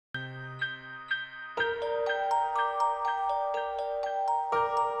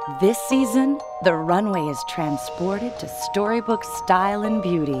This season, the runway is transported to storybook style and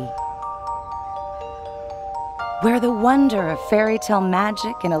beauty, where the wonder of fairy tale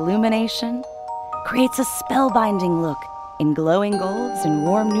magic and illumination creates a spellbinding look in glowing golds and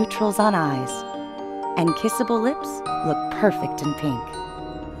warm neutrals on eyes, and kissable lips look perfect in pink.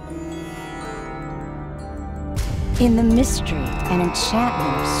 In the mystery and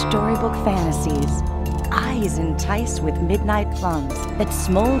enchantment of storybook fantasies, eyes entice with midnight plums that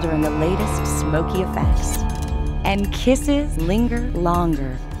smolder in the latest smoky effects, and kisses linger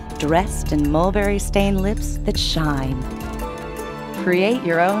longer, dressed in mulberry-stained lips that shine. Create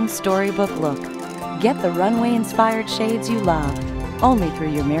your own storybook look. Get the runway-inspired shades you love, only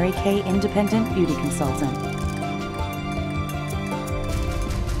through your Mary Kay Independent Beauty Consultant.